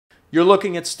You're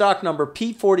looking at stock number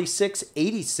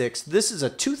P4686. This is a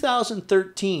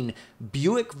 2013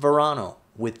 Buick Verano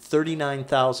with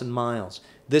 39,000 miles.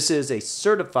 This is a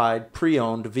certified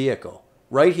pre-owned vehicle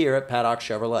right here at Paddock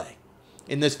Chevrolet.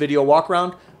 In this video walk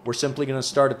around, we're simply going to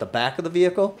start at the back of the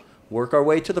vehicle, work our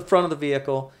way to the front of the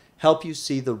vehicle, help you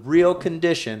see the real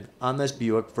condition on this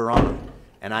Buick Verano.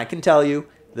 And I can tell you,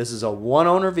 this is a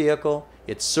one-owner vehicle.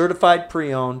 It's certified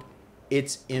pre-owned.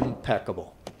 It's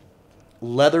impeccable.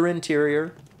 Leather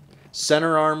interior,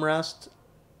 center armrest,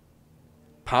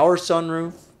 power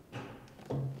sunroof,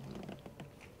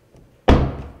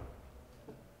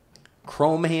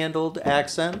 chrome handled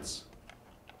accents,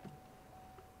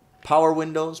 power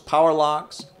windows, power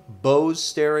locks, Bose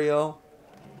stereo,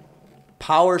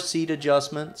 power seat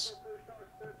adjustments.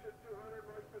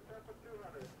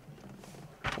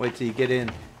 Wait till you get in.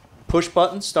 Push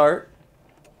button start.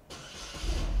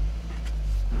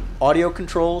 Audio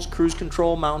controls, cruise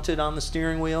control mounted on the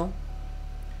steering wheel.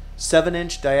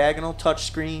 7-inch diagonal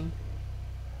touchscreen.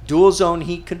 Dual zone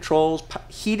heat controls,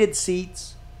 heated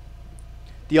seats.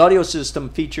 The audio system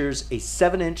features a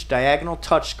 7-inch diagonal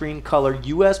touchscreen color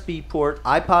USB port,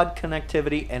 iPod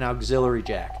connectivity, and auxiliary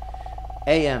jack.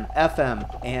 AM,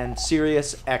 FM, and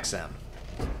Sirius XM.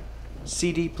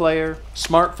 CD player,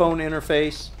 smartphone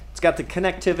interface. It's got the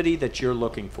connectivity that you're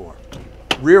looking for.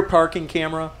 Rear parking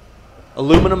camera.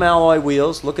 Aluminum alloy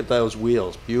wheels. Look at those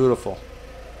wheels. Beautiful.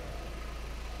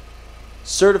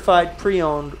 Certified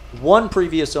pre-owned. One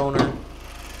previous owner.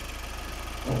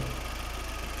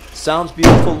 Sounds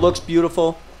beautiful. Looks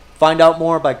beautiful. Find out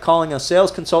more by calling a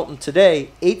sales consultant today.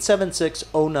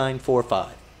 876-0945.